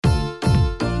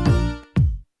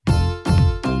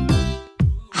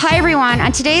everyone.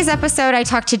 On today's episode, I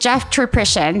talked to Jeff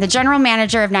Tripician, the general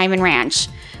manager of Niman Ranch.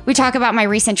 We talk about my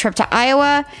recent trip to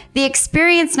Iowa, the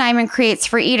experience Niman creates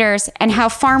for eaters, and how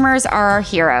farmers are our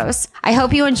heroes. I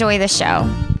hope you enjoy the show.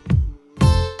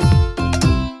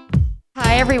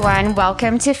 Hi, everyone.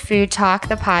 Welcome to Food Talk,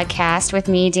 the podcast with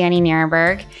me, Danny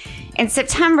Nierenberg. In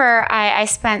September, I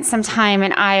spent some time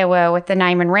in Iowa with the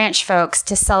Niman Ranch folks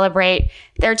to celebrate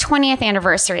their 20th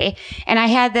anniversary. And I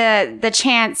had the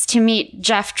chance to meet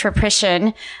Jeff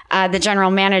Tripician, the general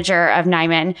manager of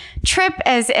Niman. Trip,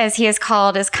 as he is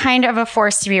called, is kind of a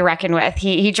force to be reckoned with.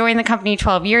 He joined the company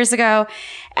 12 years ago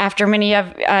after many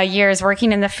years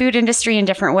working in the food industry in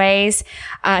different ways.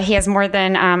 He has more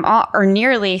than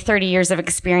nearly 30 years of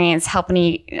experience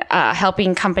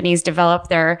helping companies develop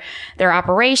their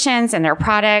operations and their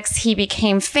products. He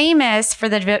became famous for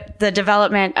the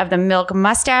development of the Milk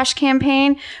Mustache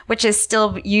campaign, which is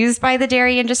still used by the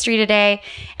dairy industry today.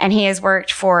 And he has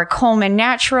worked for Coleman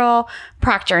Natural,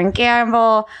 Procter &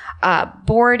 Gamble,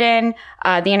 Borden,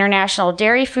 the International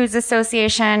Dairy Foods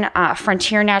Association,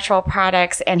 Frontier Natural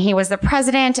Products, and he was the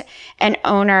president and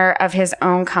owner of his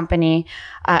own company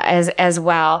as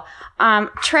well.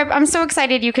 Trip, I'm so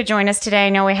excited you could join us today. I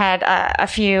know we had a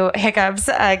few hiccups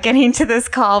getting to this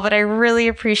call, but I really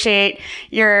appreciate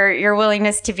your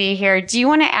willingness to be here. Do you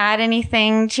want to add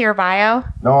anything to your bio?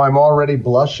 No, I'm already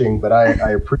blushing, but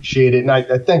I appreciate it. And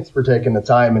I thanks for taking the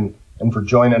time and for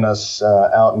joining us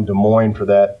out in Des Moines for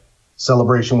that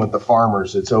celebration with the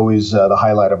farmers. It's always the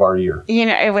highlight of our year. You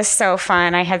know, it was so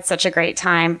fun. I had such a great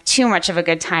time. Too much of a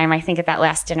good time, I think, at that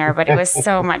last dinner, but it was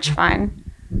so much fun.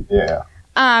 Yeah.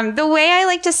 The way I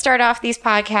like to start off these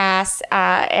podcasts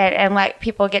and let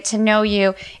people get to know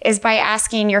you is by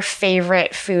asking your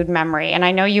favorite food memory. And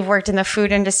I know you've worked in the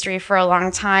food industry for a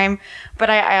long time,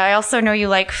 but I also know you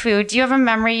like food. Do you have a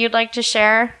memory you'd like to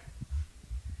share?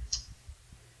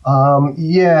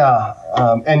 Yeah.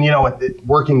 And, you know,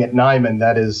 working at Niman,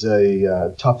 that is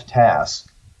a tough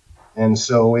task. And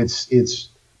so it's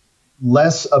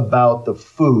less about the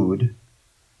food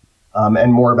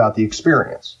and more about the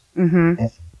experience. Mm-hmm.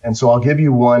 And so I'll give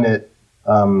you one at,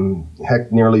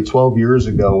 nearly 12 years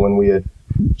ago when we had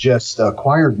just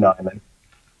acquired Niman.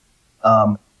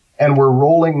 And we're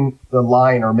rolling the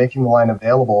line or making the line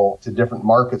available to different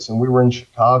markets. And we were in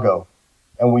Chicago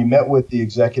and we met with the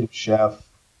executive chef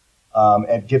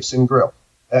at Gibson Grill,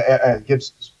 at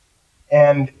Gibson's.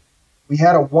 And we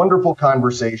had a wonderful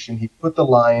conversation. He put the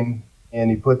line and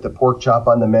he put the pork chop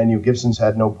on the menu. Gibson's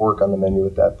had no pork on the menu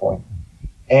at that point.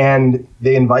 And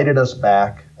they invited us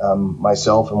back,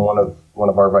 myself and one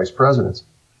of our vice presidents,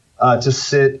 to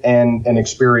sit and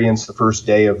experience the first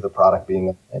day of the product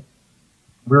being made.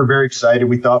 We were very excited.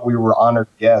 We thought we were honored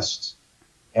guests.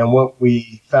 And what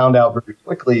we found out very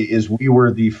quickly is we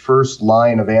were the first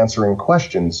line of answering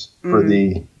questions for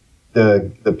the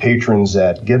patrons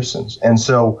at Gibson's. And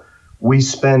so we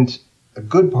spent a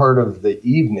good part of the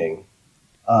evening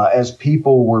as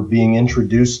people were being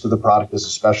introduced to the product as a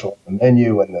special on the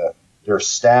menu, and their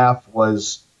staff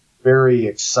was very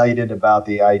excited about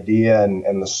the idea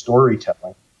and the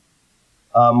storytelling.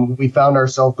 We found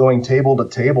ourselves going table to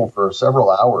table for several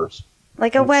hours.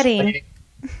 Like a wedding.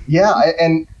 Yeah,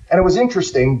 and it was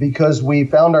interesting because we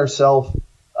found ourselves,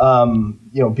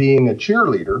 being a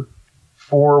cheerleader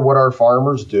for what our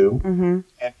farmers do, mm-hmm.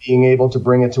 and being able to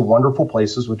bring it to wonderful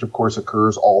places, which of course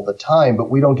occurs all the time, but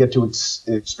we don't get to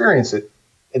experience it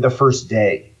the first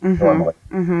day, mm-hmm. normally,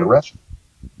 mm-hmm. the restaurant.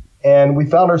 And we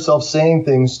found ourselves saying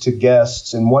things to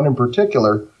guests, and one in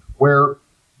particular, where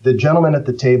the gentleman at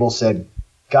the table said,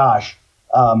 gosh,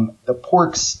 the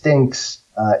pork stinks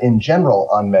in general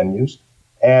on menus,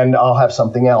 and I'll have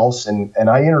something else. And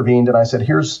I intervened and I said,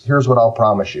 here's what I'll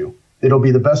promise you. It'll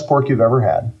be the best pork you've ever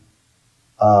had.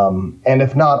 And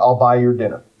if not, I'll buy your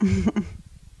dinner.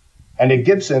 And at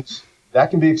Gibson's,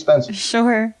 that can be expensive.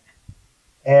 Sure.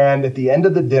 And at the end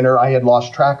of the dinner, I had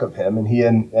lost track of him, and he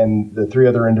and the three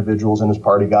other individuals in his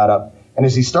party got up. And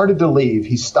as he started to leave,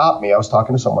 he stopped me. I was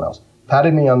talking to someone else,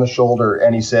 patted me on the shoulder,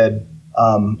 and he said,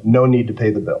 no need to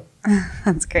pay the bill.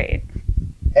 That's great.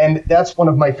 And that's one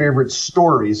of my favorite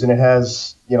stories, and it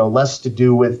has, less to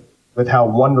do with how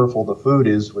wonderful the food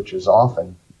is, which is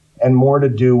often, and more to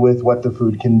do with what the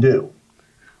food can do.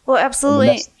 Well,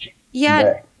 absolutely.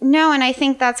 Yeah. No, and I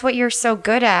think that's what you're so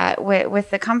good at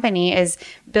with the company is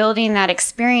building that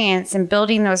experience and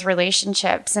building those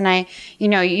relationships. And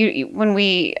you when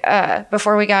we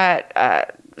before we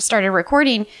got started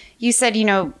recording, you said,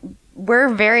 we're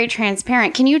very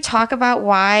transparent. Can you talk about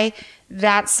why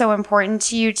that's so important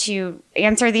to you to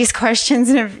answer these questions,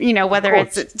 and whether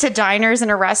it's to diners in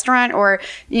a restaurant or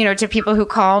to people who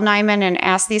call Niman and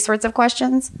ask these sorts of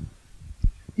questions?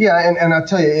 Yeah, and I'll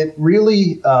tell you, it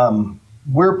really,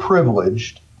 we're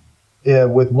privileged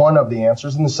with one of the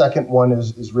answers, and the second one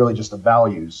is really just a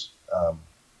values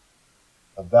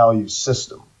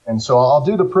system. And so I'll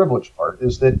do the privilege part,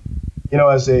 is that,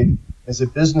 as a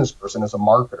business person, as a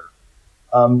marketer,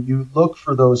 you look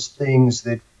for those things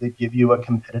that give you a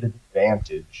competitive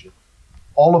advantage,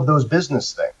 all of those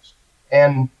business things.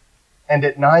 And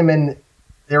at Niman,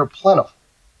 they're plentiful.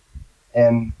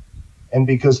 And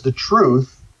because the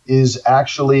truth is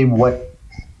actually what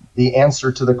the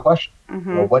answer to the question.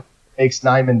 Mm-hmm. What makes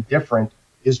Niman different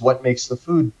is what makes the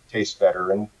food taste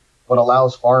better, and what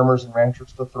allows farmers and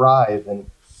ranchers to thrive, and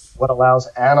what allows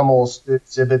animals to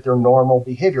exhibit their normal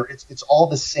behavior. It's all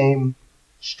the same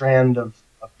strand of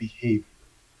behavior.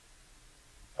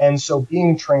 And so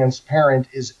being transparent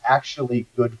is actually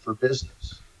good for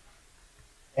business.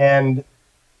 And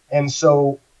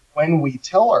so when we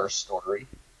tell our story,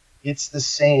 it's the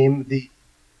same.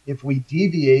 If we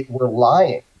deviate, we're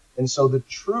lying. And so the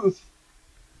truth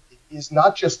is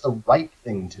not just the right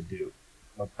thing to do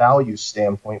from a value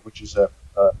standpoint, which is a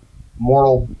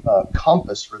moral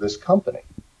compass for this company.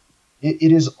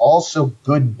 It is also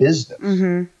good business.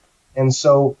 Mm-hmm. And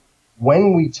so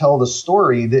when we tell the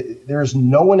story, there's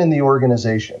no one in the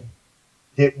organization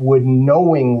that would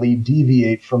knowingly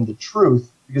deviate from the truth,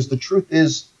 because the truth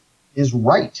is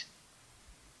right.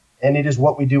 And it is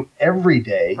what we do every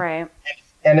day. Right.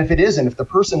 And if it isn't, if the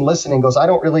person listening goes, I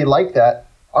don't really like that,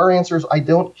 our answer is, I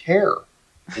don't care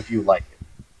if you like it.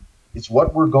 It's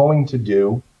what we're going to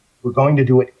do. We're going to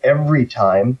do it every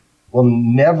time. We'll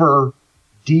never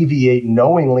deviate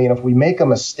knowingly. And if we make a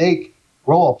mistake,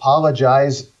 we'll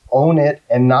apologize, own it,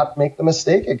 and not make the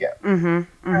mistake again.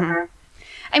 Mm-hmm. Mm-hmm.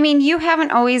 I mean, you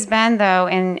haven't always been, though,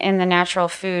 in the natural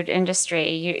food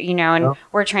industry, and no.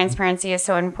 Where transparency is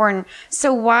so important.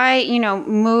 So why,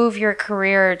 move your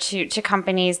career to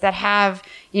companies that have,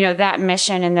 that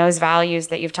mission and those values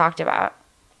that you've talked about?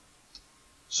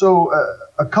 So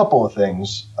a couple of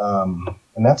things,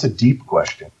 and that's a deep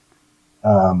question.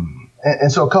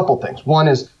 And so a couple of things. One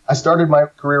is I started my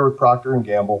career with Procter &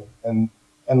 Gamble and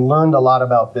learned a lot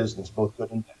about business, both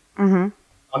good and bad.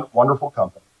 Mm-hmm. Wonderful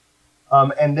company.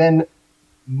 And then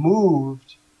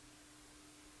moved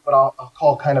what I'll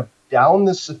call kind of down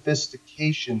the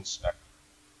sophistication spectrum,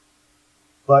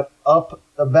 but up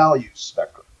the value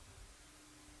spectrum.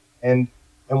 And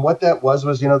what that was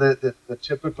the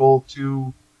typical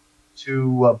two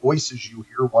voices you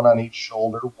hear, one on each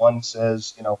shoulder. One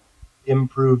says,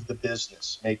 improve the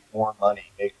business, make more money,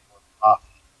 make more profit,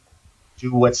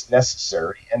 do what's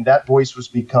necessary. And that voice was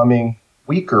becoming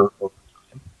weaker over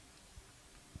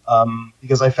time,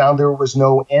 because I found there was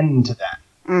no end to that.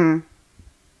 Mm.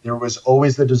 There was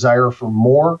always the desire for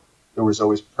more. There was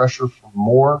always pressure for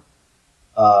more.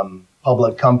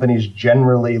 Public companies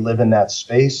generally live in that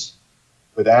space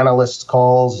with analysts'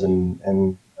 calls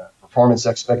and performance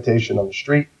expectation on the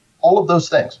street, all of those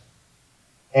things.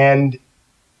 And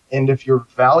if your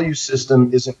value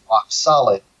system isn't rock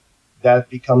solid, that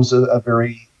becomes a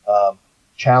very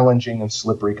challenging and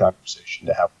slippery conversation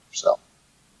to have with yourself.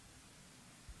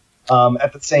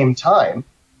 At the same time,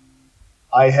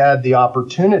 I had the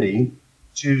opportunity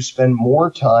to spend more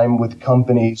time with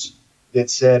companies that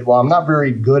said, well, I'm not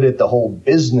very good at the whole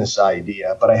business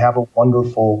idea, but I have a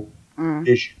wonderful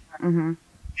vision. Mm-hmm. And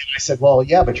I said, well,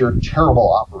 yeah, but you're a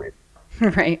terrible operator.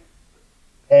 Right.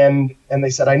 And they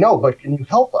said, I know, but can you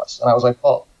help us? And I was like,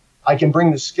 well, I can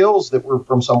bring the skills that were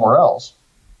from somewhere else,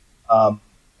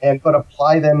 but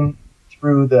apply them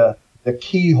through the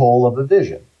keyhole of the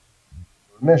vision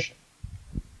or mission.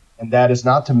 And that is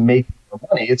not to make more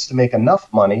money, it's to make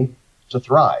enough money to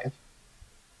thrive,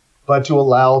 but to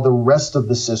allow the rest of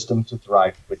the system to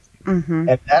thrive with you. Mm-hmm.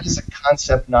 And that is a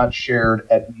concept not shared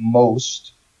at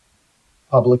most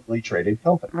publicly traded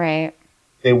companies. Right.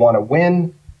 They want to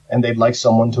win, and they'd like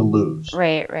someone to lose.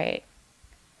 Right.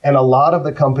 And a lot of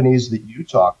the companies that you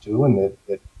talk to and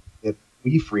that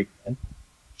we frequent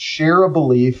share a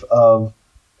belief of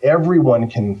everyone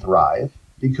can thrive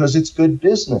because it's good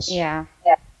business. Yeah.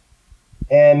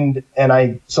 And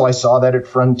I saw that at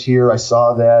Frontier. I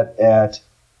saw that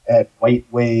at White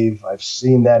Wave. I've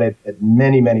seen that at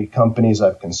many, many companies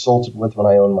I've consulted with when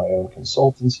I own my own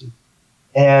consultancy.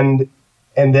 And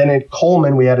then at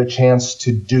Coleman, we had a chance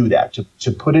to do that,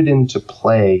 to put it into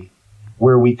play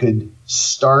where we could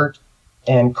start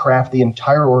and craft the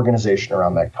entire organization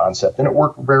around that concept. And it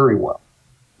worked very well.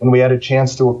 And we had a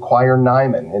chance to acquire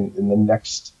Niman in the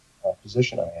next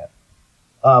position I had.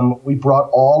 We brought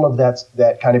all of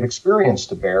that kind of experience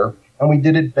to bear, and we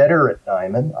did it better at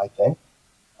Niman, I think.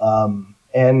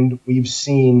 And we've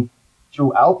seen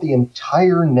throughout the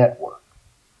entire network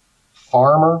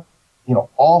farmer,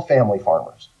 all family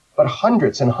farmers, but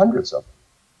hundreds and hundreds of them,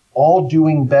 all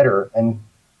doing better. And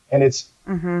it's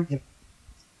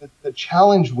the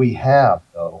challenge we have,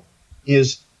 though,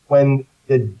 is when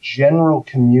the general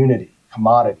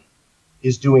commodity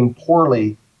is doing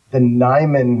poorly, the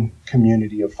Niman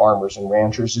community of farmers and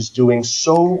ranchers is doing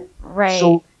so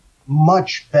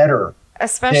much better.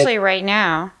 Especially right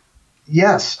now.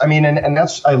 Yes. I mean, and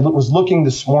that's, I was looking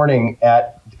this morning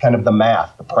at kind of the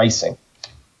math, the pricing.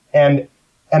 And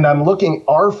I'm looking,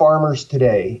 our farmers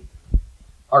today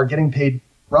are getting paid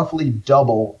roughly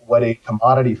double what a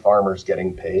commodity farmer is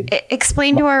getting paid.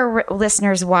 Explain to our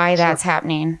listeners why that's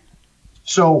happening.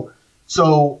 So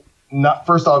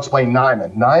first I'll explain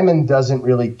Niman. Niman doesn't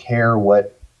really care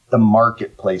what the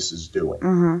marketplace is doing.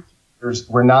 Mm-hmm.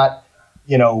 We're not,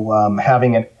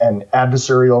 having an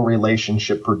adversarial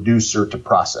relationship producer to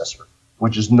processor,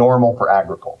 which is normal for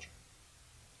agriculture.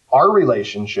 Our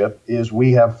relationship is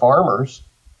we have farmers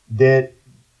that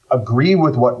agree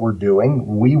with what we're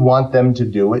doing. We want them to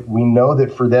do it. We know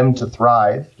that for them to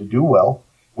thrive, to do well,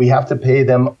 we have to pay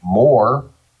them more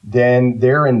than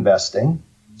they're investing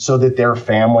so that their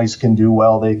families can do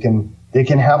well. They can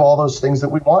have all those things that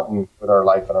we want with our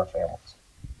life and our families.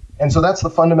 And so that's the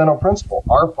fundamental principle.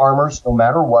 Our farmers, no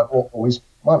matter what, will always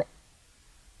make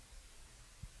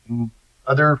money.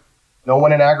 No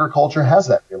one in agriculture has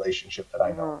that relationship that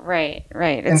I know. Right.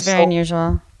 It's very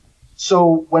unusual.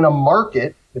 So when a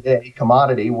market today,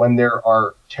 commodity, when there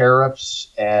are tariffs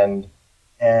and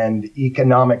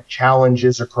economic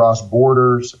challenges across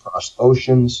borders, across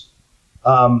oceans,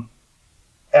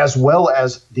 as well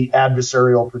as the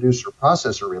adversarial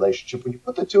producer-processor relationship, when you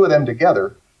put the two of them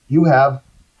together, you have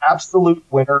absolute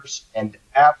winners and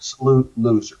absolute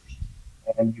losers.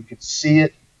 And you can see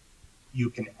it, you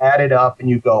can add it up, and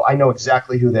you go, I know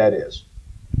exactly who that is.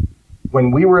 When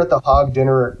we were at the hog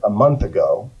dinner a month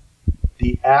ago,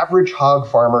 the average hog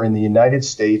farmer in the United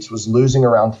States was losing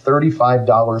around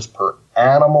 $35 per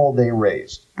animal they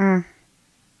raised.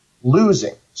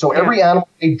 Losing. So every animal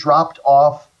they dropped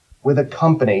off with a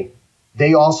company,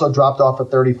 they also dropped off a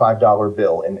 $35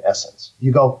 bill in essence.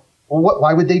 You go, well,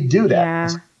 why would they do that?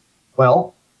 Yeah.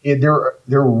 Well,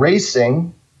 they're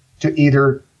racing to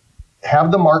either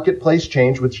have the marketplace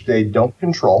change, which they don't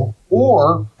control,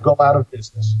 or go out of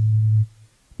business.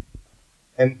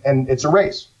 And it's a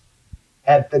race.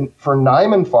 For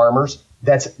Niman farmers,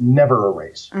 that's never a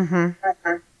race.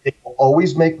 Mm-hmm. They will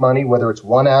always make money, whether it's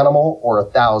one animal or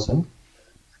 1,000.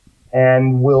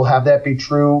 And we'll have that be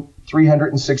true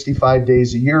 365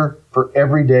 days a year for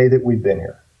every day that we've been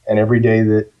here and every day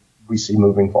that we see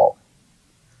moving forward.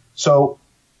 So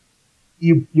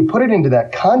you put it into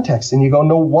that context and you go,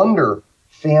 no wonder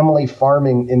family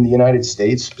farming in the United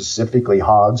States, specifically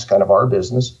hogs, kind of our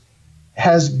business,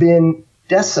 has been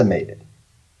decimated.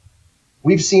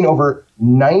 We've seen over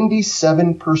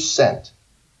 97%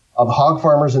 of hog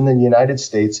farmers in the United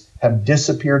States have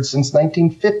disappeared since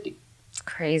 1950. It's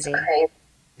crazy.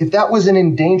 If that was an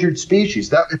endangered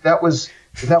species, if that was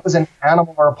an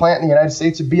animal or a plant in the United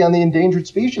States, it'd be on the endangered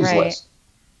species list.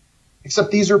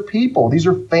 Except these are people, these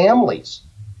are families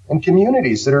and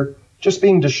communities that are just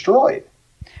being destroyed.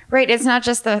 Right. It's not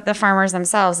just the farmers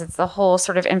themselves. It's the whole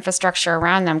sort of infrastructure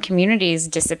around them. Communities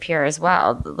disappear as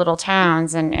well. Little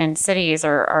towns and cities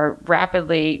are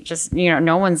rapidly just,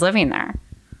 no one's living there.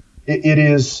 It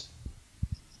is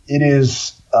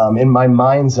in my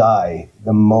mind's eye,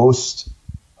 the most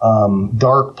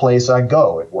dark place I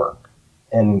go at work.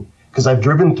 And because I've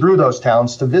driven through those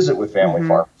towns to visit with family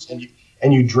farmers.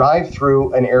 And you drive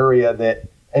through an area that,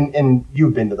 and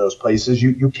you've been to those places,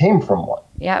 you came from one.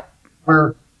 Yep.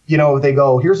 Where, they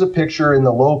go, here's a picture in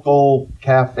the local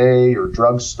cafe or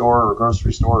drugstore or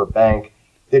grocery store or bank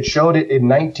that showed it in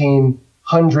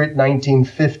 1900,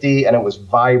 1950, and it was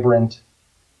vibrant.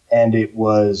 And it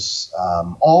was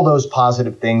all those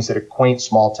positive things that a quaint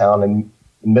small town in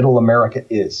middle America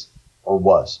is or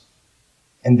was.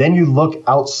 And then you look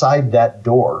outside that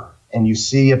door and you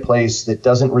see a place that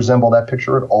doesn't resemble that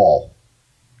picture at all.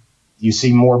 You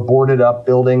see more boarded up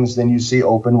buildings than you see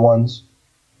open ones.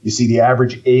 You see the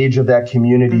average age of that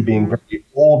community being very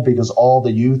old because all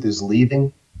the youth is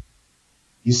leaving.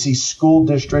 You see school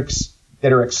districts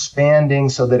that are expanding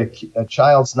so that a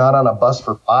child's not on a bus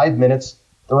for 5 minutes,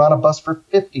 they're on a bus for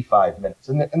 55 minutes,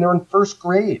 and they're in first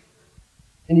grade.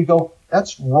 And you go,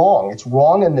 that's wrong. It's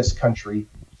wrong in this country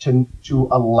to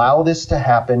allow this to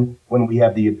happen when we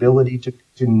have the ability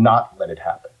to not let it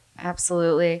happen.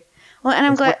 Absolutely. Well, and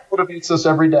I'm glad what motivates us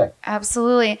every day.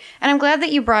 Absolutely. And I'm glad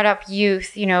that you brought up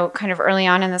youth, kind of early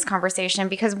on in this conversation,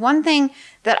 because one thing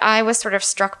that I was sort of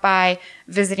struck by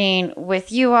visiting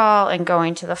with you all and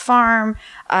going to the farm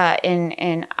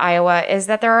in Iowa is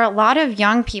that there are a lot of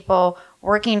young people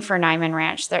working for Niman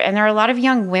Ranch and there are a lot of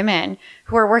young women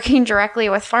who are working directly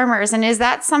with farmers. And is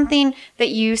that something that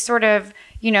you sort of,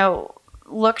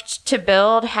 looked to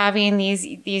build, having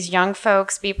these young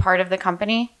folks be part of the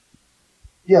company?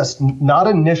 Yes, not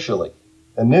initially.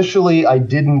 Initially, I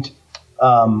didn't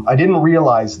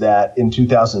realize that in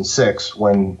 2006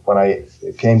 when I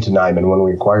came to Niman, when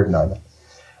we acquired Niman.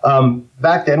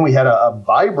 Back then, we had a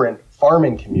vibrant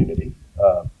farming community,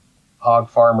 hog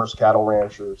farmers, cattle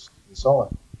ranchers, and so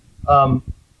on.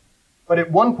 But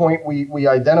at one point, we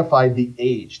identified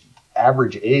the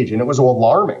average age, and it was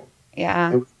alarming.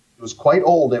 Yeah, it was quite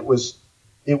old. It was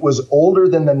older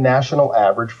than the national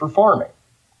average for farming.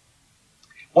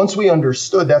 Once we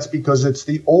understood, that's because it's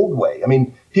the old way. I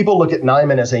mean, people look at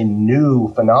Niman as a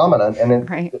new phenomenon, and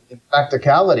in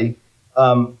practicality,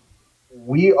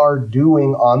 we are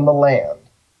doing on the land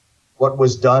what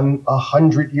was done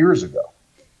 100 years ago.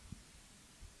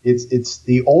 It's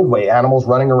the old way, animals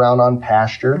running around on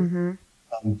pasture,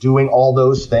 doing all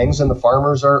those things, and the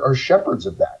farmers are shepherds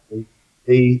of that.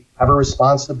 They have a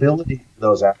responsibility for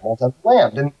those animals on the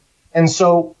land. And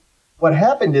so what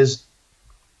happened is,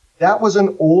 that was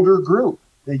an older group.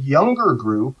 The younger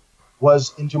group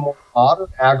was into more modern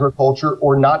agriculture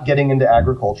or not getting into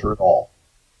agriculture at all.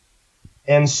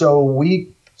 And so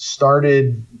we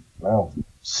started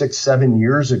 6-7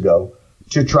 years ago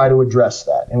to try to address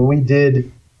that. And we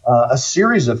did a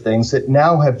series of things that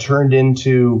now have turned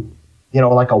into,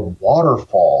 like a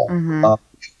waterfall.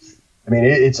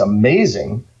 It's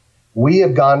amazing.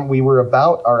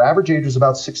 Our average age was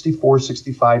about 64,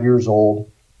 65 years old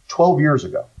 12 years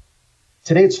ago.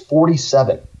 Today it's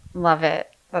 47. Love it.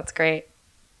 That's great.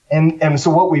 And so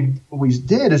what we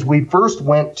did is we first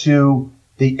went to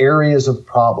the areas of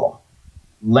problem.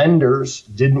 Lenders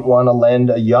didn't want to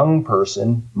lend a young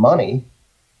person money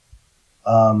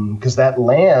because that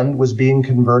land was being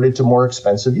converted to more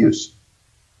expensive use,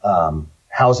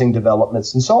 housing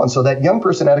developments and so on. So that young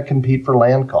person had to compete for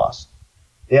land costs.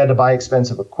 They had to buy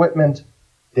expensive equipment.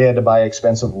 They had to buy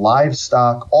expensive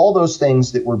livestock, all those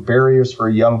things that were barriers for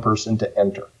a young person to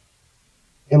enter,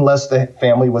 unless the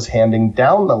family was handing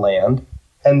down the land,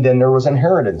 and then there was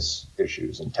inheritance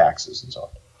issues and taxes and so on.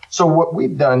 So what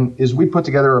we've done is we put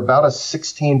together about a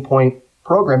 16-point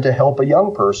program to help a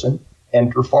young person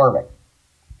enter farming.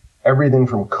 Everything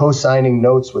from co-signing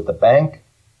notes with the bank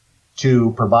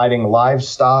to providing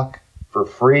livestock for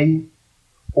free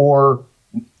or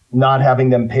not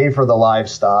having them pay for the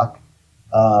livestock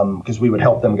because we would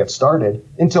help them get started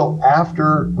until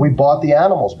after we bought the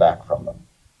animals back from them.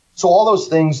 So all those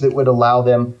things that would allow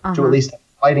them to at least have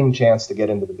a fighting chance to get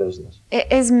into the business.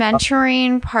 Is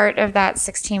mentoring part of that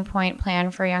 16-point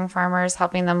plan for young farmers,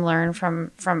 helping them learn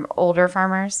from older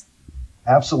farmers?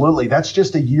 Absolutely. That's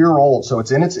just a year old, so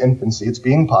it's in its infancy. It's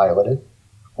being piloted.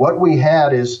 What we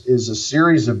had is a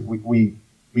series of, we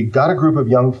got a group of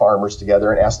young farmers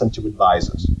together and asked them to advise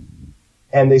us.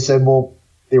 And they said, well,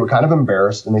 they were kind of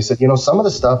embarrassed, and they said, some of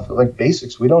the stuff, like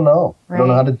basics, we don't know. Right. We don't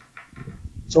know how to do it.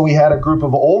 So we had a group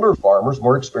of older farmers,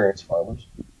 more experienced farmers,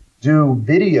 do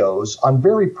videos on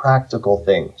very practical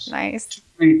things. Nice.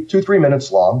 2-3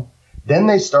 minutes long. Then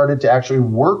they started to actually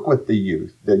work with the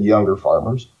youth, the younger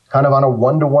farmers, kind of on a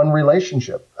one-to-one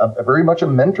relationship, a very much a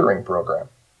mentoring program,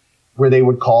 where they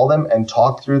would call them and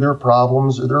talk through their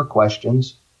problems or their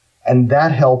questions, and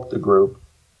that helped the group.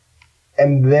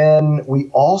 And then we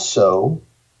also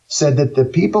said that the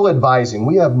people advising,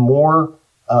 we have more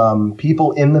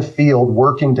people in the field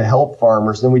working to help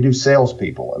farmers than we do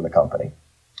salespeople in the company.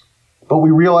 But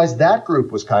we realized that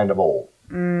group was kind of old.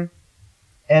 And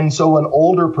so an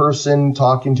older person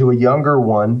talking to a younger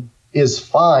one is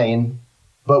fine,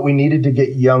 but we needed to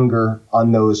get younger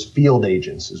on those field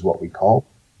agents is what we call.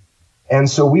 And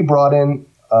so we brought in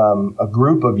a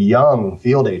group of young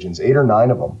field agents, 8 or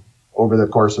 9 of them, over the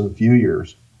course of a few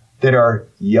years, that are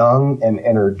young and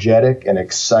energetic and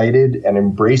excited and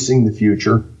embracing the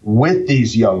future with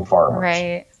these young farmers.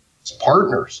 Right. It's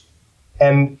partners.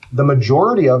 And the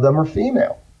majority of them are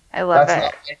female. I love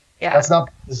it. That's not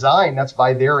design. That's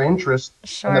by their interest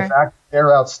Sure. and the fact that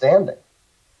they're outstanding.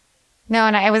 No,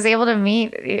 and I was able to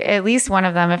meet at least one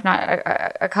of them, if not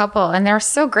a couple, and they're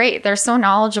so great. They're so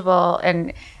knowledgeable,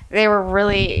 and they were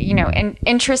really,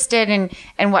 interested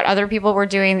in what other people were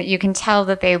doing, that you can tell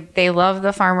that they love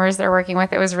the farmers they're working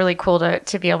with. It was really cool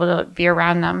to be able to be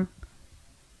around them.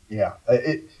 Yeah,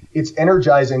 it's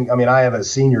energizing. I mean, I have a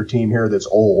senior team here that's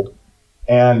old,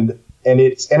 and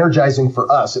it's energizing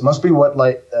for us. It must be what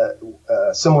like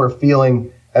a similar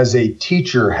feeling as a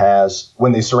teacher has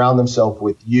when they surround themselves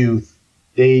with youth.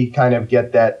 They kind of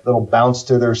get that little bounce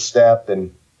to their step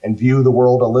and view the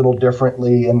world a little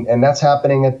differently. And that's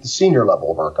happening at the senior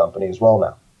level of our company as well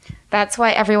now. That's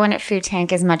why everyone at Food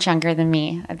Tank is much younger than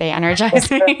me. They energize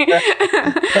me.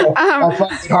 I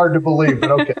find it hard to believe,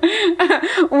 but okay.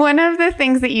 One of the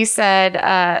things that you said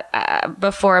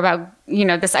before about,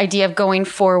 this idea of going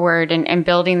forward and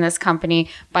building this company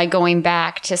by going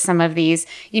back to some of these,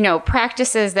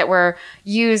 practices that were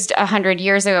used 100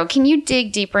 years ago. Can you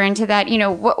dig deeper into that?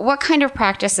 What kind of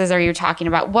practices are you talking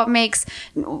about? What makes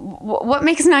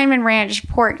Niman Ranch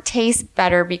pork taste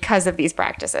better because of these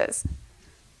practices?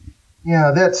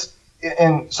 Yeah,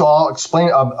 and so I'll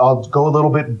explain, I'll go a little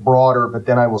bit broader, but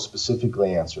then I will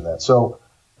specifically answer that. So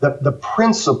the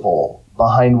principle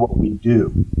behind what we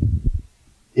do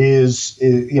is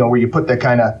where you put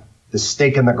the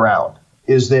stake in the ground,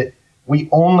 is that we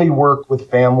only work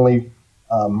with family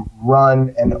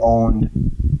run and owned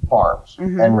farms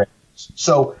and ranches.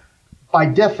 So by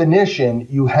definition,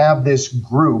 you have this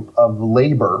group of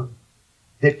labor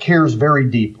that cares very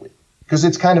deeply because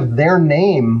it's kind of their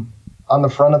name on the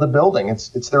front of the building.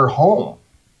 It's their home,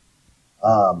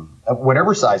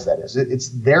 whatever size that is. It's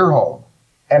their home.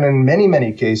 And in many,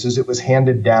 many cases, it was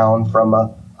handed down from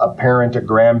a parent, a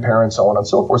grandparent, so on and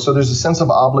so forth. So there's a sense of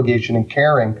obligation and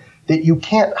caring that you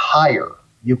can't hire.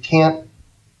 You can't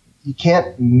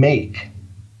make.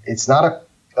 It's not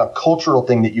a cultural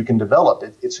thing that you can develop.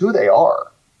 It's who they are.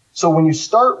 So when you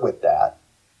start with that,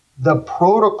 the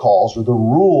protocols or the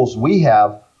rules we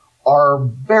have are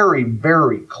very,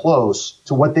 very close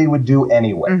to what they would do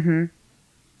anyway. Mm-hmm.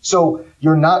 So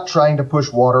you're not trying to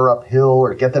push water uphill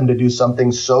or get them to do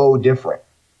something so different.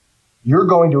 You're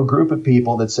going to a group of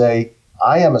people that say,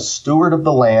 I am a steward of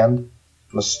the land,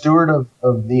 I'm a steward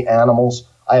of the animals.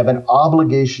 I have an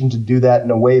obligation to do that in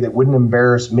a way that wouldn't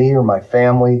embarrass me or my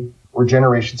family or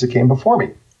generations that came before me.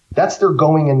 That's their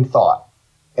going in thought.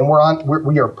 And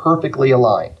we are perfectly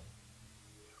aligned.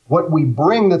 What we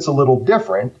bring that's a little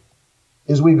different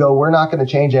is we go, we're not going to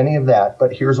change any of that,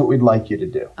 but here's what we'd like you to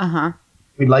do. Uh-huh.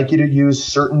 We'd like you to use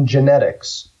certain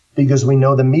genetics because we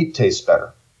know the meat tastes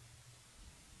better.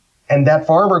 And that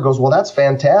farmer goes, well, that's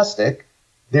fantastic.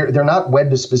 They're not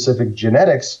wed to specific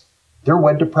genetics. They're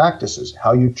wed to practices,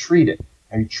 how you treat it,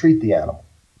 how you treat the animal.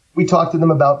 We talk to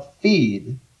them about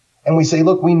feed, and we say,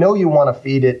 look, we know you want to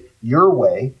feed it your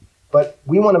way, but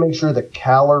we want to make sure the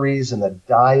calories and the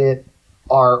diet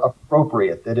are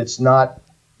appropriate, that it's not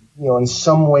in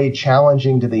some way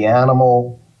challenging to the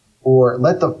animal, or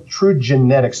let the true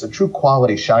genetics, the true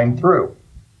quality shine through.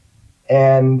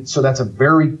 And so that's a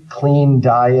very clean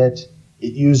diet.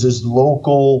 It uses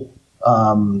local,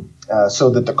 so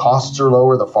that the costs are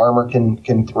lower, the farmer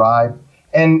can thrive.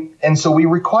 And so we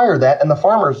require that, and the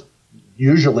farmer's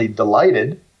usually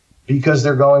delighted because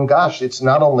they're going, gosh, it's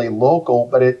not only local,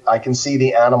 but I can see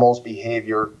the animal's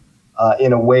behavior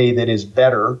in a way that is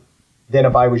better than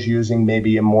if I was using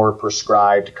maybe a more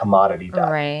prescribed commodity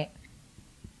diet. Right.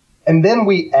 And then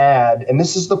we add, and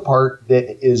this is the part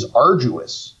that is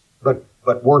arduous, but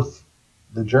worth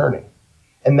the journey.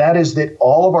 And that is that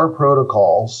all of our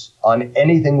protocols on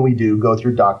anything we do go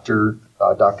through Dr.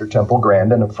 Temple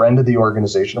Grandin, a friend of the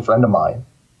organization, a friend of mine.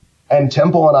 And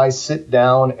Temple and I sit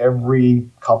down every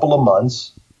couple of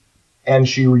months, and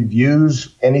she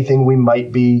reviews anything we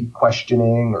might be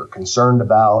questioning or concerned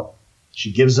about.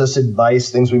 She gives us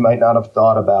advice, things we might not have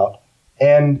thought about.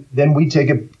 And then we take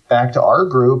it back to our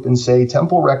group and say,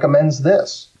 Temple recommends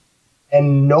this.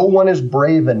 And no one is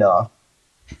brave enough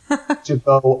to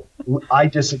go, I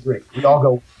disagree. We all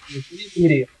go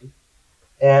immediately.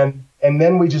 And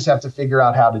then we just have to figure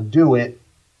out how to do it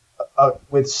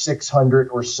with 600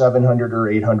 or 700 or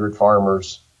 800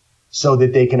 farmers so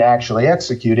that they can actually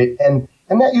execute it. And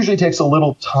that usually takes a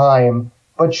little time,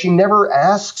 but she never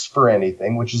asks for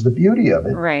anything, which is the beauty of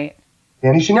it. Right.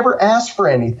 And she never asks for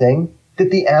anything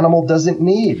that the animal doesn't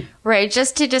need. Right.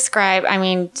 Just to describe,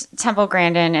 Temple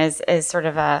Grandin is sort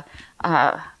of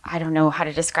I don't know how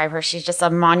to describe her. She's just a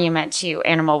monument to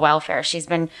animal welfare. She's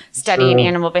been studying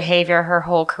animal behavior her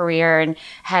whole career and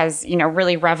has,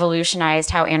 really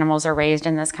revolutionized how animals are raised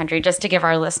in this country, just to give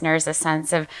our listeners a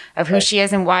sense of who she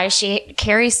is and why she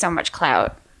carries so much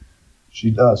clout. She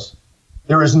does.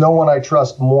 There is no one I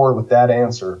trust more with that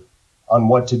answer on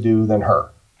what to do than her.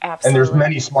 Absolutely. And there's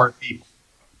many smart people,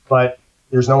 but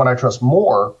there's no one I trust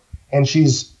more. And she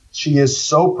is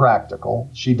so practical.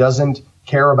 She doesn't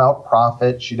care about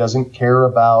profit. She doesn't care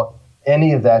about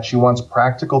any of that. She wants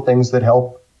practical things that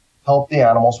help the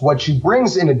animals. What she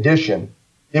brings in addition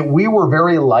that we were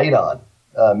very light on,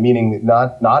 meaning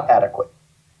not adequate,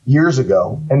 years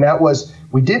ago. And that was,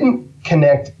 we didn't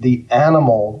connect the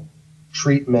animal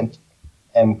treatment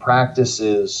and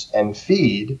practices and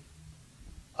feed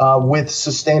with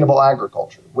sustainable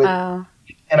agriculture.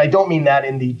 And I don't mean that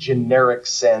in the generic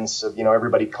sense of,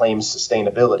 everybody claims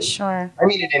sustainability. Sure. I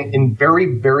mean it in very,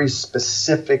 very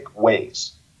specific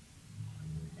ways.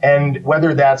 And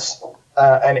whether that's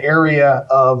an area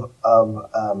of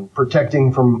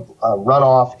protecting from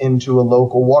runoff into a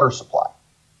local water supply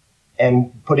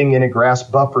and putting in a grass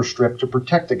buffer strip to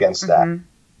protect against that.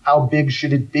 How big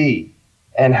should it be?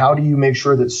 And how do you make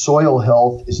sure that soil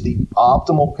health is the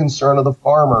optimal concern of the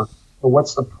farmer? So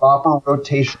what's the proper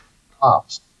rotation of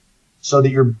crops so that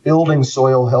you're building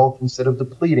soil health instead of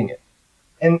depleting it?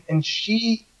 And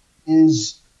she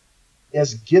is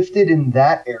as gifted in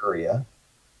that area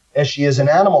as she is in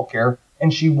animal care,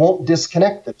 and she won't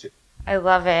disconnect the two. I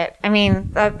love it. I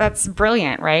mean, that's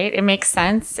brilliant, right? It makes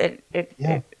sense. It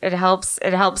helps.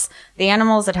 It helps the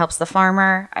animals. It helps the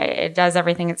farmer. It does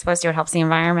everything it's supposed to. It helps the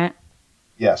environment.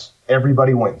 Yes,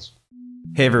 everybody wins.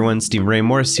 Hey everyone, Steve Ray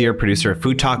Morris here, producer of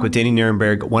Food Talk with Danny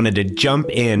Nierenberg. Wanted to jump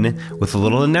in with a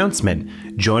little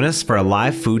announcement. Join us for a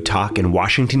live food talk in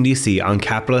Washington, D.C. on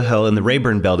Capitol Hill in the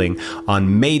Rayburn Building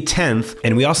on May 10th.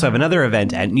 And we also have another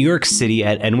event at New York City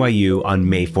at NYU on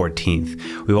May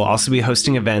 14th. We will also be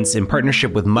hosting events in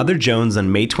partnership with Mother Jones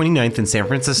on May 29th in San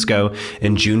Francisco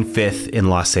and June 5th in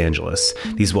Los Angeles.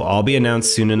 These will all be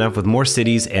announced soon enough with more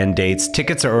cities and dates.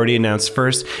 Tickets are already announced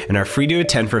first and are free to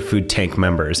attend for Food Tank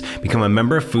members. Become a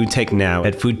member of Food Tank now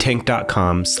at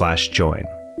foodtank.com/join.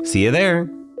 See you there.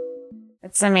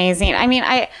 It's amazing. I mean,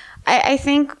 I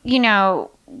think,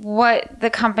 what the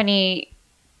company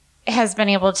has been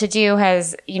able to do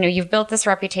has, you've built this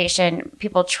reputation,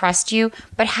 people trust you,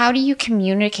 but how do you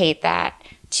communicate that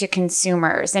to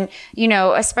consumers and,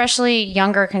 especially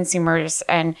younger consumers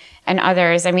and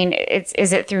others? I mean,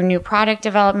 is it through new product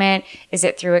development? Is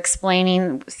it through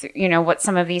explaining, what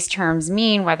some of these terms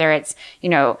mean, whether it's,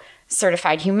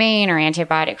 certified humane or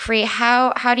antibiotic free?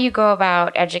 How do you go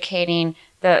about educating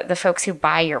the folks who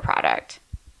buy your product?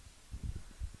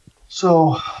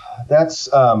 So that's,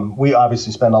 we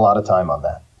obviously spend a lot of time on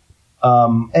that.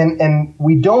 And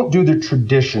we don't do the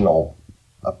traditional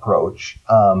approach.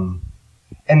 And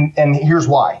here's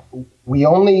why. We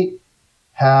only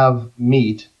have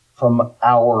meat from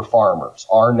our farmers,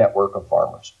 our network of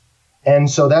farmers. And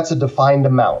so that's a defined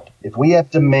amount. If we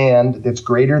have demand that's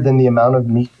greater than the amount of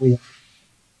meat we have,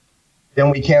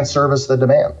 then we can't service the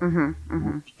demand.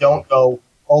 We don't go,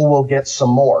 we'll get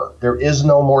some more. There is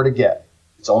no more to get.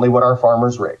 It's only what our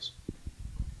farmers raise.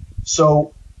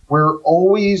 So we're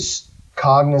always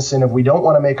cognizant of, we don't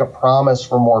want to make a promise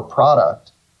for more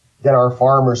product than our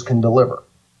farmers can deliver.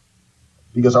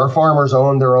 Because our farmers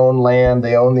own their own land,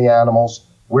 they own the animals.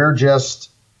 We're just,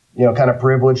 kind of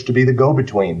privileged to be the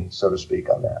go-between, so to speak,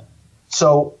 on that.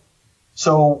 So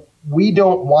we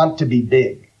don't want to be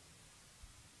big.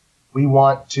 We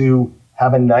want to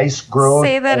have a nice growth.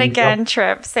 Say that again,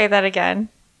 Trip. Say that again,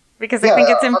 because I think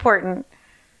it's important.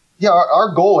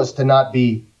 Our goal is to not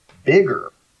be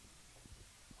bigger.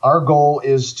 Our goal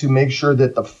is to make sure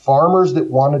that the farmers that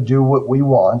want to do what we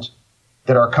want,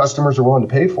 that our customers are willing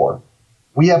to pay for,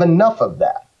 we have enough of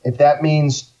that. If that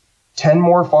means 10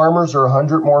 more farmers or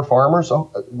 100 more farmers,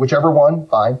 whichever one,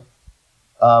 fine.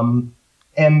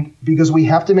 And because we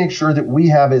have to make sure that we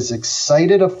have as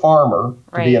excited a farmer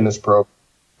to be in this program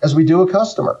as we do a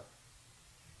customer.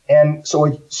 And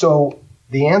so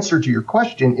the answer to your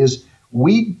question is,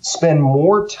 we spend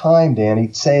more time,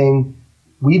 Danny, saying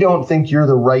we don't think you're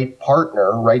the right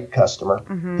partner, right customer,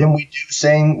 than we do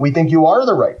saying we think you are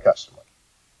the right customer.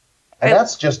 And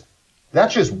that's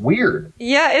just weird.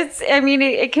 Yeah,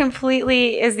 it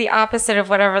completely is the opposite of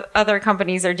whatever other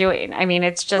companies are doing. I mean,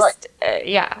 it's just,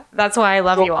 that's why I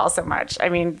love you all so much. I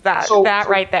mean, that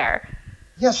right there.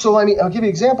 Yeah, so I'll give you an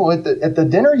example. At the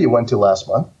dinner you went to last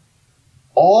month,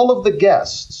 all of the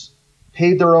guests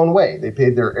paid their own way. They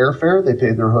paid their airfare, they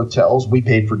paid their hotels, we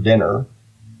paid for dinner,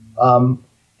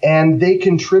 and they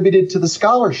contributed to the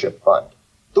scholarship fund.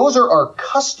 Those are our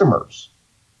customers.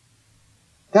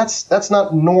 That's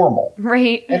not normal.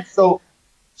 Right. And so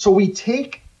we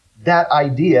take that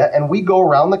idea and we go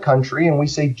around the country and we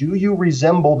say, do you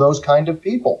resemble those kind of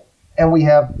people? And we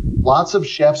have lots of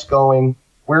chefs going,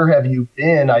 where have you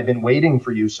been? I've been waiting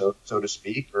for you, so to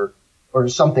speak, or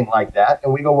something like that.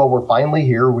 And we go, well, we're finally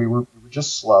here. We were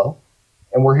just slow.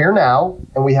 And we're here now,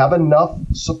 and we have enough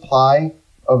supply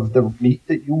of the meat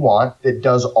that you want that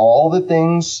does all the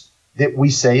things that we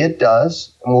say it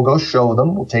does. And we'll go show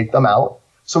them. We'll take them out.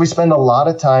 So we spend a lot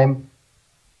of time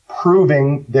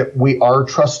proving that we are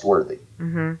trustworthy.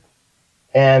 Mm-hmm.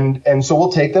 And so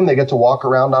we'll take them. They get to walk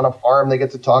around on a farm. They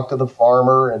get to talk to the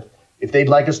farmer. And if they'd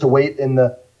like us to wait in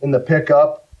the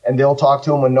pickup, and they'll talk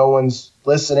to them when no one's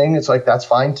listening, it's like, that's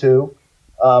fine too.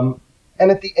 And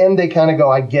at the end, they kind of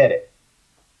go, I get it.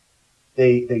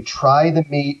 They try the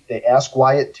meat. They ask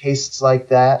why it tastes like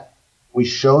that. We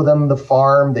show them the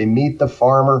farm. They meet the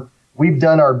farmer. We've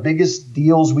done our biggest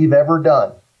deals we've ever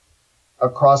done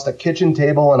across a kitchen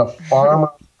table in a farmer's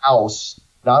house,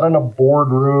 not in a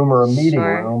boardroom or a meeting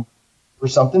room or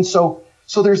something. So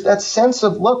there's that sense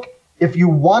of, look, if you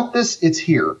want this, it's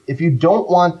here. If you don't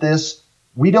want this,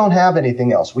 we don't have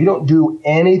anything else. We don't do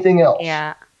anything else.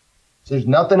 Yeah. So there's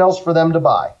nothing else for them to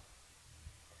buy.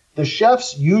 The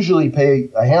chefs usually pay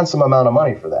a handsome amount of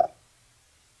money for that.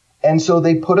 And so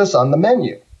they put us on the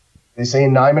menu. They say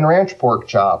Niman Ranch pork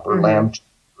chop or lamb chop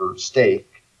or steak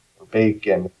or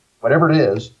bacon, whatever it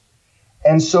is.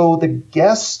 And so the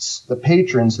guests, the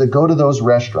patrons that go to those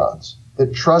restaurants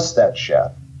that trust that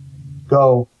chef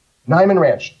go, Niman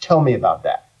Ranch, tell me about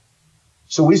that.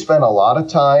 So we spend a lot of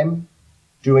time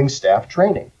doing staff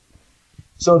training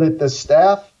so that the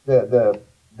staff, the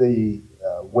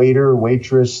waiter,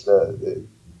 waitress,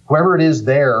 whoever it is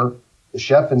there, the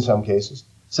chef in some cases,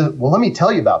 says, well, let me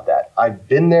tell you about that. I've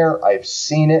been there. I've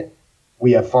seen it.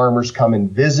 We have farmers come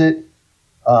and visit.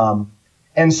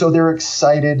 And so they're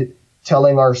excited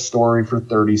telling our story for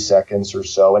 30 seconds or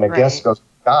so. And a guest goes,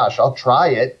 gosh, I'll try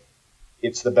it.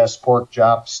 It's the best pork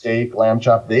chop, steak, lamb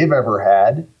chop they've ever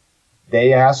had.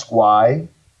 They ask why.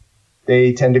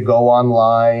 They tend to go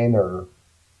online or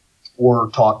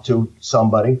talk to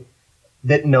somebody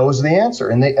that knows the answer.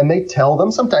 And they tell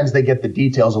them. Sometimes they get the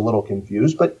details a little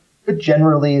confused, but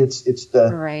generally it's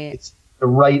the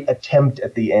right attempt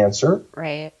at the answer.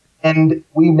 Right. And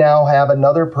we now have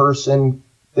another person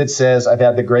that says, I've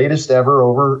had the greatest ever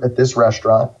over at this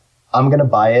restaurant. I'm going to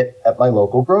buy it at my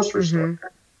local grocery store.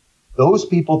 Those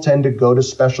people tend to go to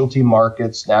specialty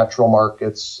markets, natural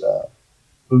markets,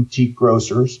 boutique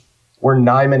grocers, where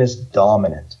Niman is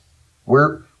dominant.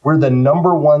 We're the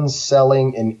number one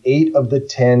selling in 8 of the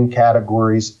 10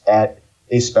 categories at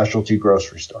a specialty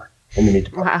grocery store in the meat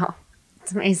department. Wow.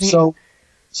 That's amazing.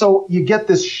 So you get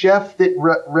this chef that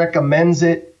recommends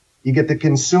it. You get the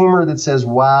consumer that says,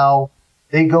 wow.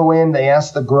 They go in, they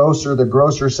ask the grocer. The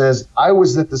grocer says, I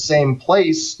was at the same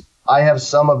place. I have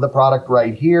some of the product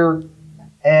right here.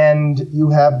 And you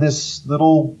have this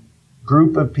little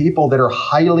group of people that are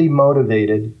highly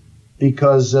motivated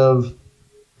because of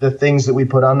the things that we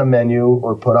put on the menu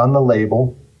or put on the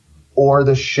label, or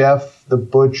the chef, the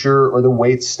butcher, or the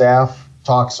wait staff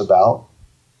talks about.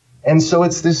 And so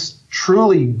it's this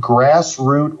truly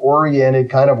grassroots oriented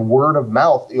kind of word of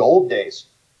mouth, the old days.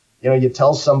 You know, you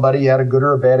tell somebody you had a good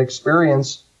or a bad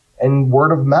experience, and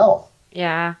word of mouth.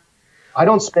 Yeah. I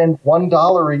don't spend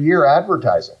 $1 a year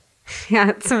advertising. Yeah,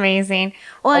 it's amazing.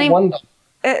 Well,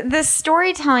 the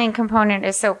storytelling component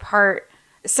is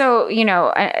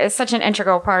it's such an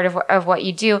integral part of what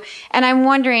you do. And I'm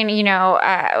wondering,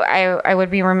 I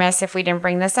would be remiss if we didn't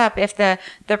bring this up. If the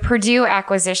Purdue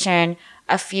acquisition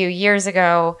a few years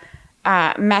ago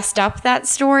messed up that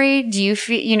story, do you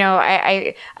feel,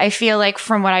 I feel like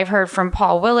from what I've heard from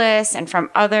Paul Willis and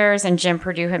from others and Jim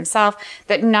Purdue himself,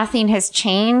 that nothing has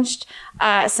changed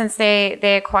since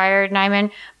they acquired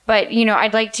Niman. But,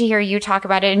 I'd like to hear you talk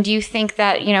about it. And do you think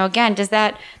that, again, does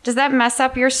that mess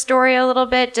up your story a little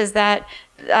bit? Does that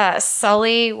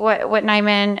sully what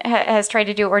Niman has tried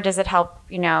to do, or does it help,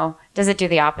 does it do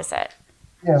the opposite?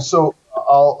 Yeah, so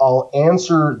I'll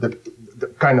answer the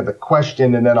kind of the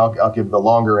question, and then I'll give the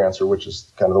longer answer, which is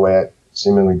kind of the way I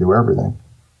seemingly do everything.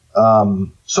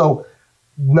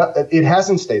 It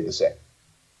hasn't stayed the same.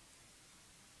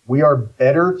 We are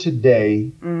better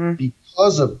today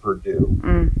because of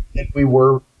Purdue than we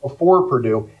were before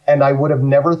Purdue. And I would have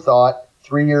never thought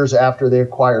 3 years after they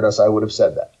acquired us, I would have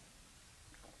said that.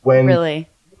 When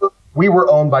we were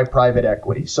owned by private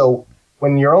equity. So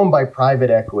when you're owned by private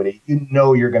equity,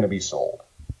 you're going to be sold.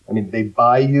 I mean, they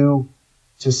buy you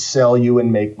to sell you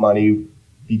and make money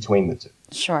between the two.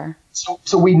 Sure.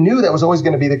 So we knew that was always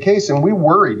going to be the case, and we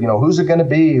worried, who's it going to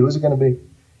be? Who's it going to be?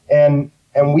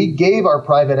 And we gave our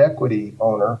private equity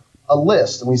owner a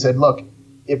list, and we said, look,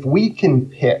 if we can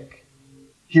pick,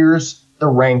 here's the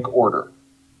rank order.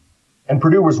 And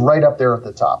Purdue was right up there at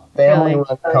the top.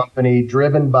 Family-run company,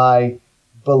 driven by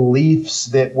beliefs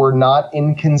that were not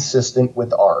inconsistent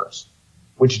with ours,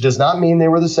 which does not mean they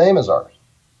were the same as ours,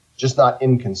 just not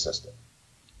inconsistent.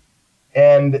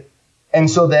 And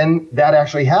so then that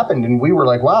actually happened, and we were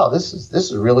like, wow, this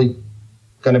is really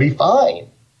going to be fine.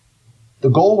 The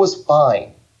goal was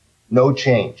fine. no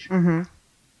change. Mm-hmm.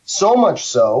 So much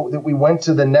so that we went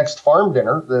to the next farm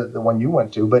dinner, the one you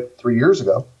went to, but 3 years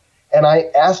ago, and I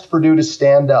asked Purdue to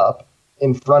stand up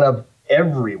in front of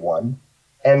everyone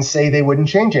and say they wouldn't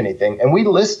change anything. And we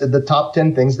listed the top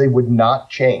 10 things they would not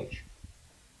change.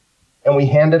 And we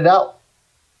handed it out.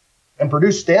 And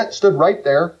Purdue stood right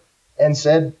there and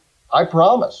said, I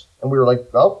promise. And we were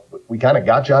like, well, we kind of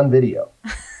got you on video.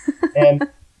 And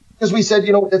because we said,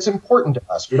 it's important to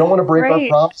us. We don't want to break our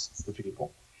promises to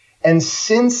people. And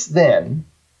since then,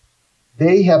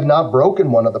 they have not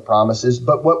broken one of the promises.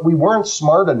 But what we weren't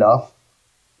smart enough,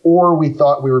 or we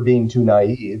thought we were being too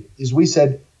naive, is we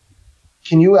said,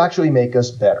 can you actually make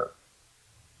us better?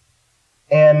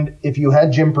 And if you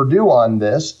had Jim Purdue on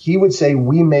this, he would say,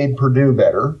 we made Purdue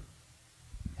better.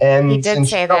 And he did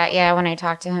say that, yeah, when I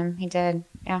talked to him. He did,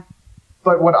 yeah.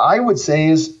 But what I would say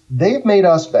is they've made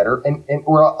us better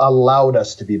or allowed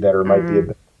us to be better, might be a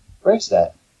better phrase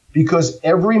that. Because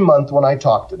every month when I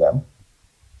talk to them,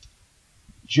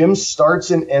 Jim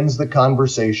starts and ends the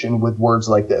conversation with words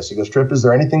like this. He goes, Trip, is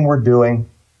there anything we're doing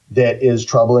that is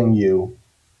troubling you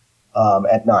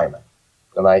at Niman?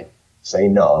 And I say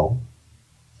no,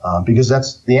 because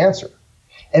that's the answer.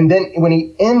 And then when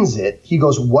he ends it, he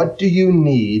goes, what do you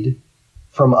need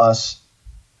from us?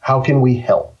 How can we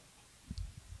help?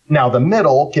 Now, the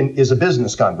middle is a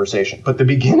business conversation, but the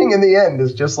beginning and the end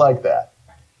is just like that.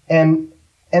 And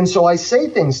so I say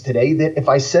things today that if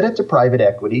I said it to private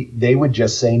equity, they would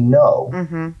just say no.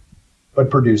 Mm-hmm. But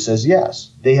Purdue says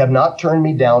yes. They have not turned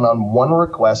me down on one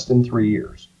request in 3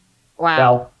 years. Wow.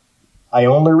 Now, I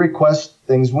only request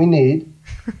things we need.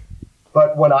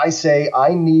 But when I say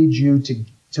I need you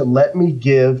to let me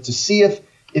give, to see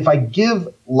if I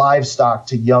give livestock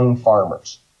to young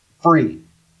farmers free,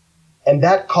 and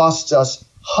that costs us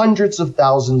hundreds of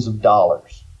thousands of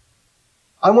dollars,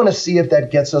 I want to see if that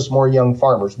gets us more young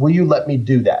farmers. Will you let me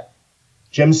do that?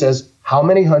 Jim says, how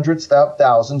many hundreds of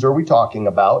thousands are we talking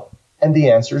about? And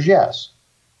the answer is yes.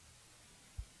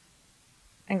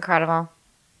 Incredible.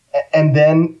 And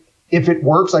then if it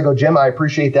works, I go, Jim, I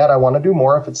appreciate that. I want to do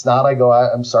more. If it's not, I go,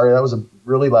 I'm sorry, that was a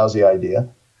really lousy idea.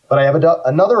 But I have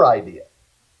another idea.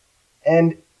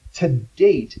 And to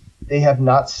date, they have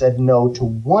not said no to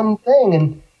one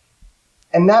thing.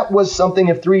 And that was something,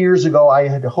 if 3 years ago I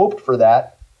had hoped for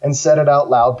that and said it out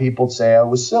loud, people would say I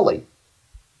was silly.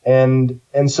 And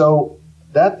so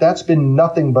that's been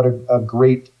nothing but a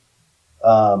great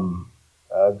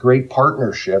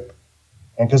partnership.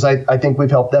 And because I think we've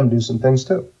helped them do some things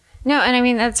too. No, and I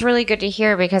mean, that's really good to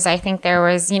hear, because I think there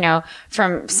was,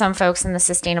 from some folks in the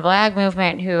sustainable ag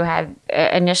movement who had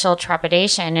initial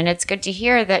trepidation. And it's good to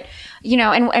hear that,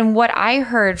 and what I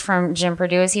heard from Jim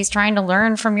Purdue is he's trying to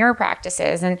learn from your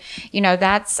practices. And,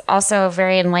 that's also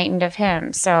very enlightened of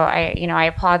him. So I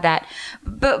applaud that.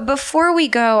 But before we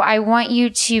go, I want you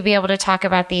to be able to talk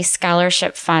about these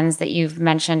scholarship funds that you've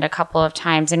mentioned a couple of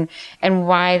times and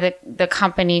why the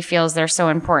company feels they're so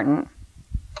important.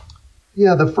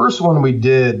 Yeah, the first one we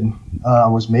did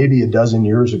was maybe a dozen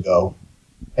years ago.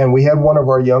 And we had one of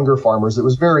our younger farmers that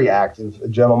was very active, a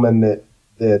gentleman that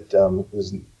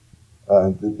was,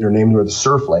 their names were the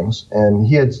Surflings, and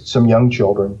he had some young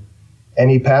children, and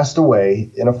he passed away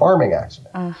in a farming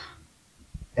accident.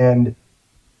 And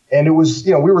it was,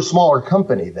 we were a smaller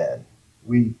company then.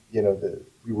 We were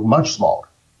much smaller.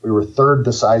 We were third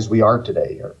the size we are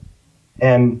today here.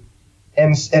 And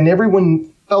everyone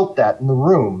felt that in the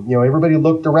room. Everybody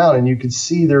looked around and you could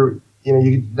see you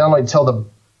could not only tell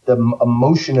the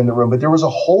emotion in the room, but there was a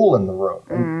hole in the room.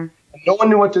 And no one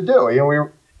knew what to do.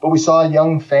 But we saw a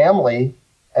young family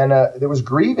and that was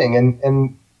grieving,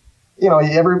 and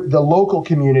the local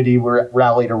community were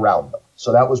rallied around them.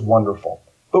 So that was wonderful.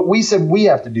 But we said we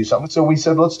have to do something. So we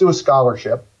said, let's do a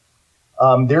scholarship.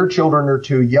 Their children are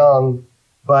too young,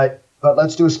 but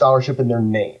let's do a scholarship in their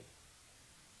name.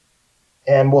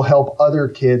 And we'll help other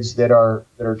kids that are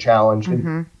challenged.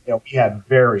 Mm-hmm. And we had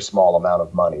very small amount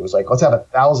of money. It was like, let's have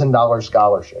 $1,000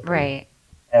 scholarship. Right.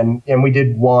 And we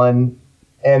did one.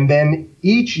 And then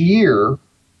each year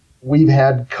we've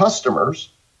had customers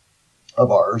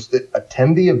of ours that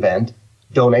attend the event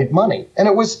donate money. And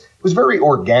it was very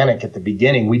organic at the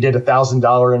beginning. We did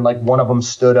 $1,000 and like one of them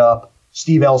stood up.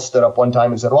 Steve L stood up one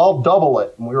time and said, well, I'll double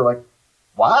it. And we were like,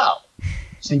 wow.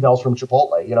 Steve L's from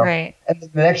Chipotle, Right. And the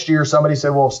next year somebody said,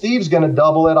 well, if Steve's going to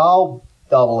double it, I'll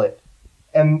double it.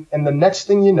 And the next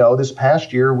thing you know, this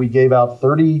past year, we gave out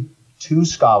 32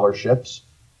 scholarships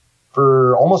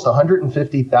for almost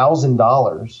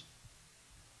 $150,000.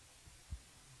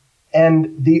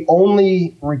 And the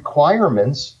only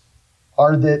requirements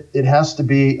are that it has to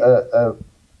be a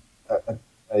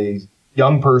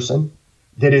young person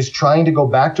that is trying to go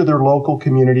back to their local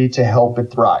community to help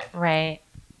it thrive. Right.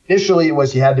 Initially, it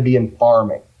was you had to be in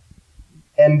farming.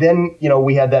 And then,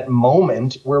 we had that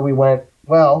moment where we went,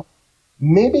 well,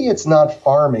 maybe it's not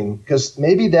farming, because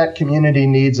maybe that community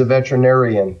needs a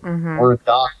veterinarian or a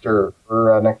doctor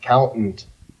or an accountant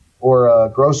or a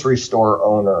grocery store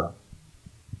owner.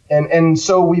 And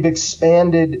so we've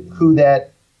expanded who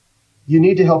that you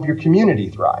need to help your community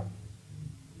thrive.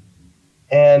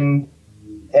 And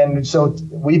so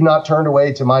we've not turned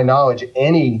away, to my knowledge,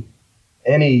 any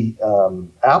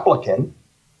applicant.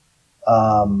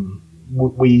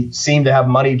 We seem to have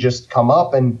money just come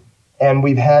up, and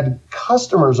we've had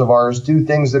customers of ours do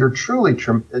things that are truly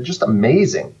just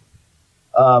amazing.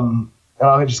 And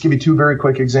I'll just give you two very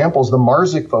quick examples. The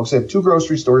Marzik folks, they have two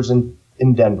grocery stores in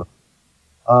Denver,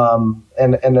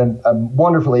 and a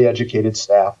wonderfully educated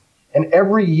staff. And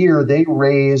every year they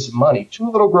raise money, two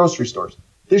little grocery stores.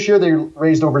 This year they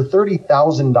raised over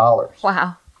 $30,000.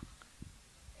 Wow.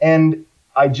 And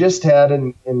I just had,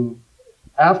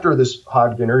 after this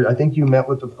hog dinner, I think you met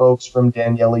with the folks from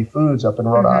Daniele Foods up in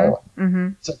Rhode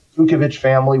Island. It's a Vukovic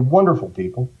family, wonderful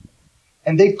people.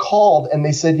 And they called and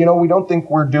they said, we don't think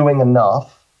we're doing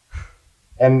enough.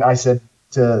 And I said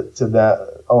to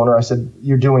that owner, I said,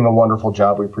 you're doing a wonderful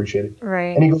job. We appreciate it.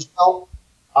 Right. And he goes, well,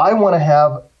 I want to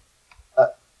have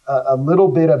a little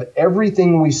bit of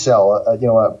everything we sell,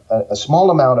 a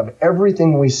small amount of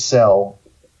everything we sell,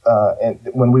 and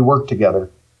when we work together.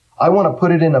 I want to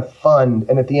put it in a fund,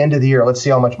 and at the end of the year, let's see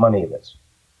how much money it is.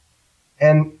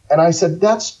 And I said,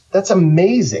 that's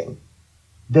amazing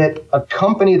that a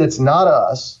company that's not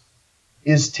us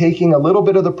is taking a little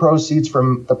bit of the proceeds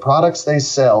from the products they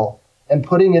sell and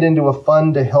putting it into a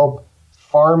fund to help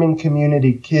farming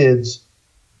community kids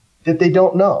that they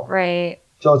don't know. Right.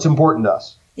 So it's important to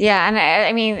us. Yeah, and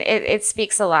I mean, it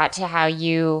speaks a lot to how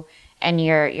you and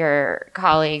your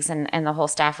colleagues and the whole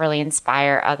staff really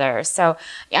inspire others. So,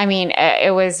 I mean,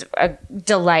 it was a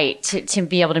delight to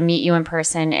be able to meet you in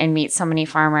person and meet so many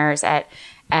farmers at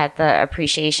the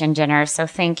appreciation dinner. So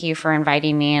thank you for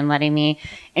inviting me and letting me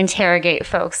interrogate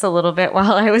folks a little bit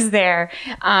while I was there.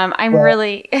 I'm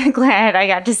really glad I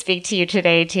got to speak to you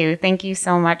today, too. Thank you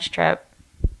so much, Trip.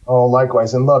 Oh,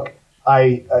 likewise. And look,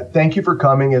 I thank you for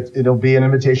coming. It'll be an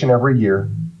invitation every year.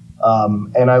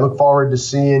 And I look forward to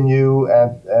seeing you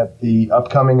at the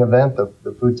upcoming event,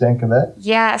 the Food Tank event.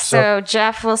 Yeah, so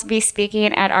Jeff will be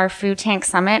speaking at our Food Tank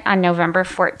Summit on November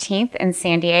 14th in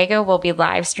San Diego. We'll be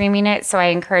live streaming it, so I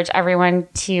encourage everyone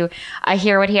to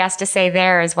hear what he has to say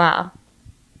there as well.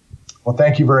 Well,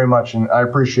 thank you very much, and I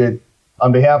appreciate,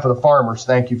 on behalf of the farmers,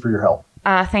 thank you for your help.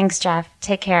 Thanks, Jeff.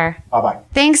 Take care. Bye-bye.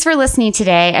 Thanks for listening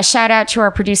today. A shout out to our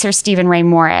producer, Stephen Ray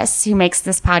Morris, who makes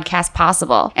this podcast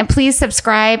possible. And please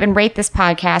subscribe and rate this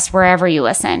podcast wherever you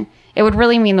listen. It would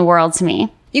really mean the world to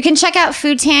me. You can check out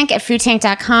Food Tank at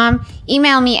foodtank.com,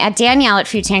 email me at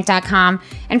danielle@foodtank.com,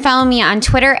 and follow me on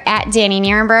Twitter at Danny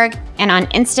Nierenberg and on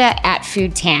Insta at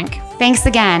Food Tank. Thanks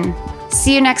again.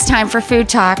 See you next time for Food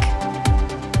Talk.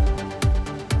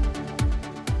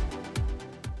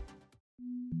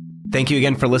 Thank you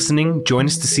again for listening. Join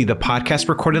us to see the podcast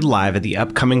recorded live at the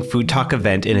upcoming Food Talk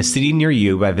event in a city near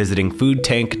you by visiting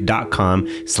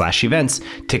foodtank.com/events.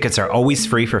 Tickets are always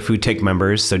free for Food Tank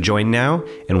members, so join now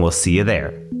and we'll see you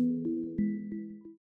there.